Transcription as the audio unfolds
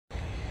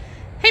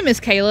Hi, Miss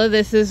Kayla.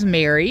 This is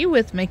Mary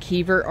with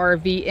McKeever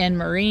RV and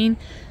Marine.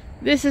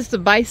 This is the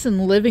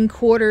Bison living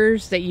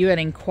quarters that you had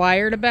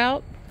inquired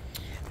about.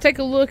 Take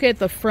a look at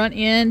the front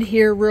end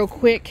here real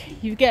quick.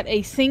 You've got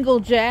a single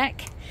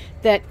jack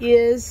that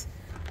is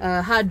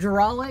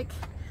hydraulic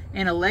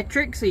and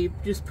electric, so you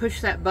just push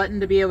that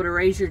button to be able to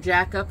raise your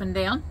jack up and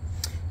down.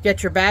 You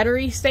got your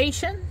battery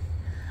station.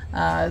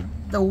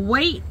 The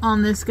weight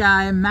on this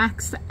guy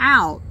maxed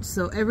out,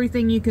 so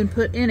everything you can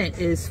put in it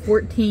is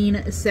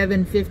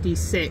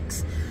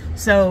 14,756.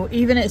 So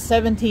even at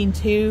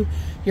 17.2,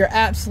 you're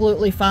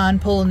absolutely fine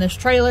pulling this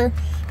trailer.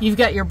 You've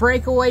got your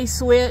breakaway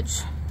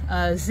switch,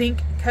 zinc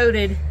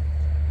coated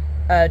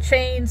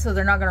chain, so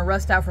they're not going to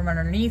rust out from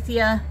underneath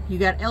you. You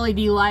got LED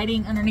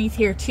lighting underneath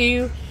here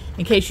too,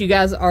 in case you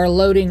guys are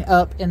loading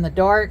up in the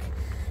dark.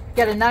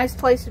 Got a nice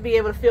place to be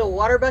able to fill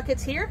water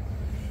buckets here.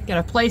 Got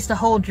a place to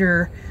hold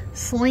your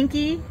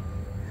slinky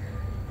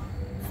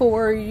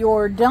for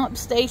your dump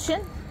station.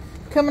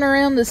 Coming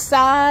around the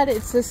side,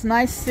 it's this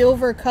nice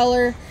silver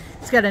color.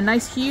 It's got a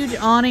nice huge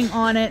awning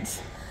on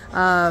it.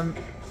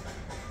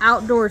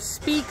 Outdoor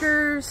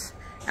speakers,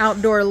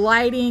 outdoor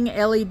lighting,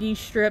 LED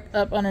strip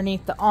up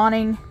underneath the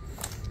awning.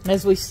 And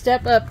as we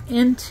step up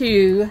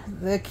into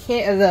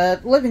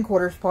the living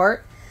quarters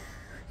part,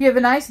 you have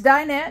a nice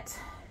dinette.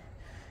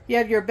 You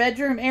have your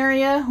bedroom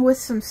area with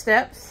some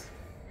steps.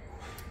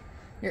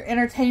 Your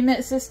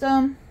entertainment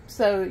system,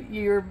 so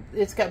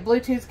it's got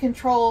Bluetooth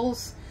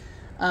controls,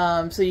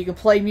 so you can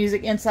play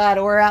music inside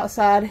or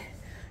outside.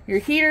 Your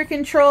heater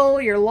control,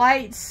 your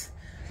lights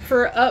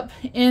for up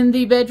in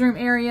the bedroom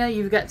area.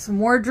 You've got some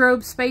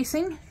wardrobe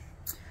spacing,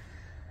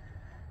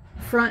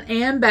 front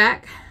and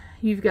back.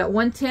 You've got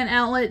 110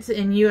 outlets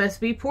and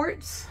USB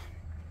ports.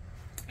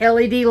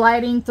 LED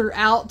lighting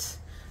throughout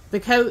the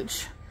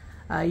coach.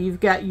 You've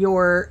got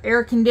your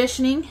air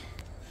conditioning.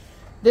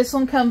 This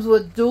one comes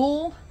with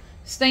dual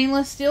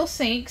stainless steel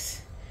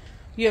sinks.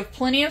 You have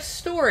plenty of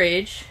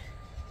storage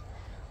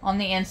on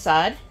the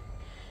inside.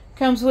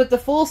 Comes with the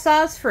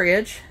full-size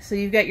fridge, so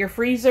you've got your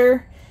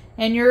freezer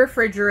and your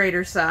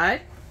refrigerator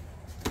side.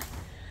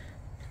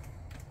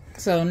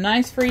 So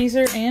nice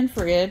freezer and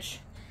fridge,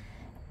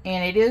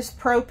 and it is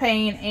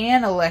propane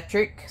and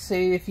electric, so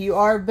if you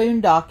are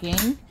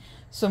boondocking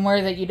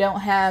somewhere that you don't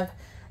have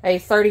a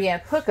 30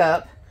 amp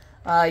hookup,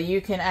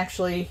 you can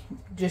actually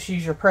just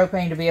use your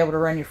propane to be able to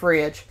run your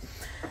fridge.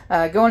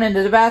 Going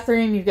into the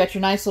bathroom, you've got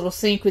your nice little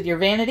sink with your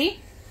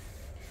vanity,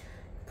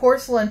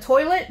 porcelain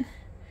toilet,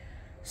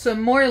 some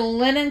more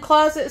linen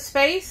closet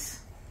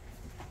space,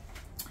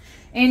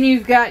 and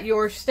you've got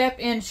your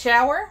step-in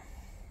shower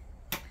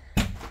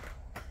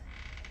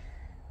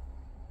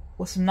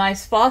with some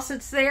nice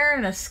faucets there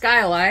and a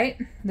skylight.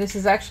 This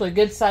is actually a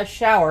good sized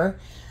shower.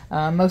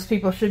 Most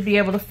people should be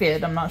able to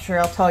fit. I'm not sure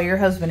how tall your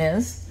husband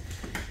is.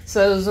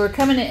 So as we're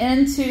coming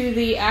into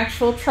the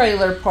actual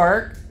trailer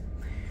park,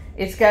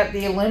 it's got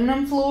the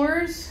aluminum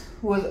floors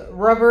with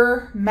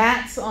rubber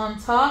mats on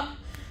top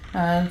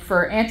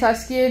for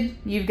anti-skid.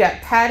 You've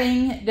got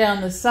padding down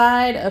the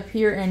side up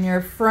here in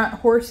your front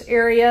horse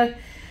area.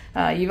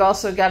 You've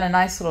also got a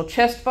nice little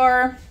chest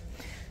bar.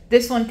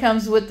 This one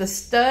comes with the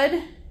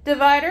stud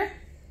divider.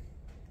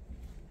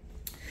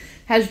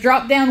 Has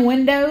drop-down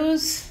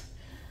windows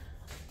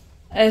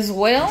as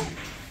well.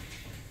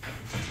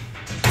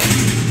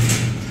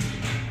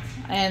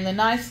 And the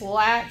nice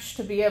latch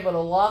to be able to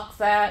lock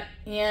that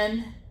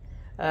in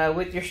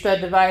with your stud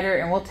divider.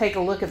 And we'll take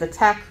a look at the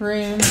tack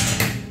room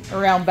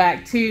around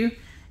back too.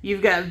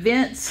 You've got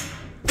vents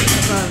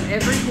above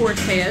every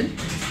horse head.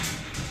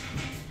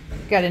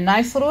 Got a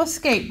nice little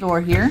escape door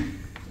here.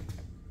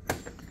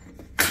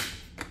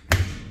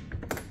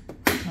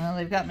 Well,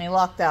 they've got me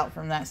locked out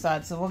from that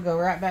side, so we'll go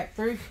right back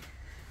through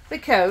the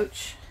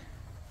coach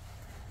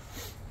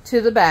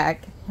to the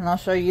back, and I'll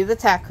show you the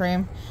tack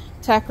room.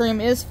 Tack room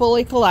is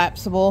fully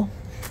collapsible,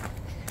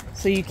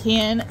 so you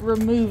can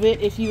remove it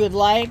if you would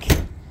like,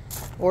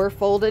 or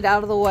fold it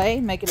out of the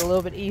way, make it a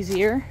little bit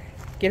easier,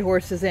 get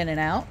horses in and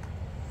out.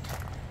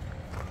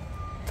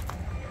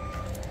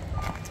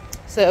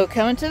 So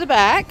coming to the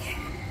back,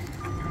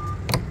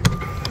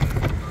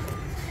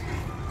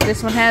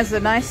 this one has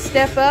a nice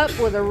step up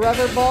with a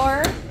rubber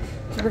bar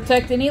to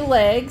protect any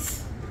legs.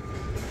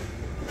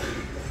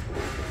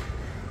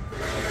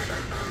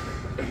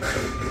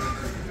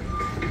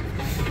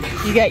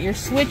 You got your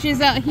switches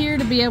out here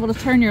to be able to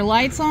turn your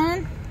lights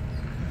on.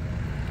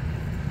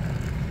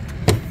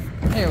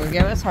 There we go.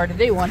 That's hard to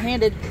do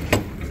one-handed.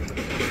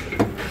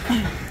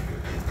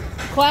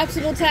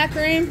 Collapsible tack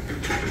room.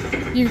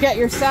 You've got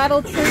your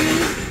saddle tree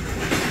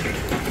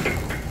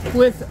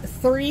with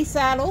 3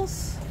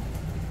 saddles.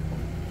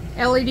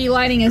 LED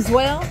lighting as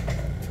well.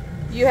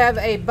 You have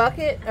a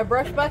bucket, a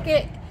brush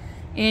bucket,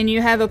 and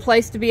you have a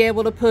place to be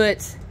able to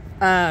put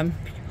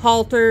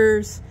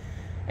halters,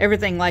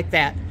 everything like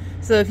that.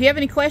 So if you have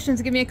any questions,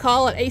 give me a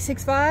call at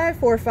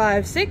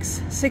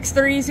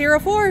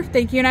 865-456-6304.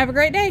 Thank you and have a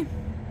great day.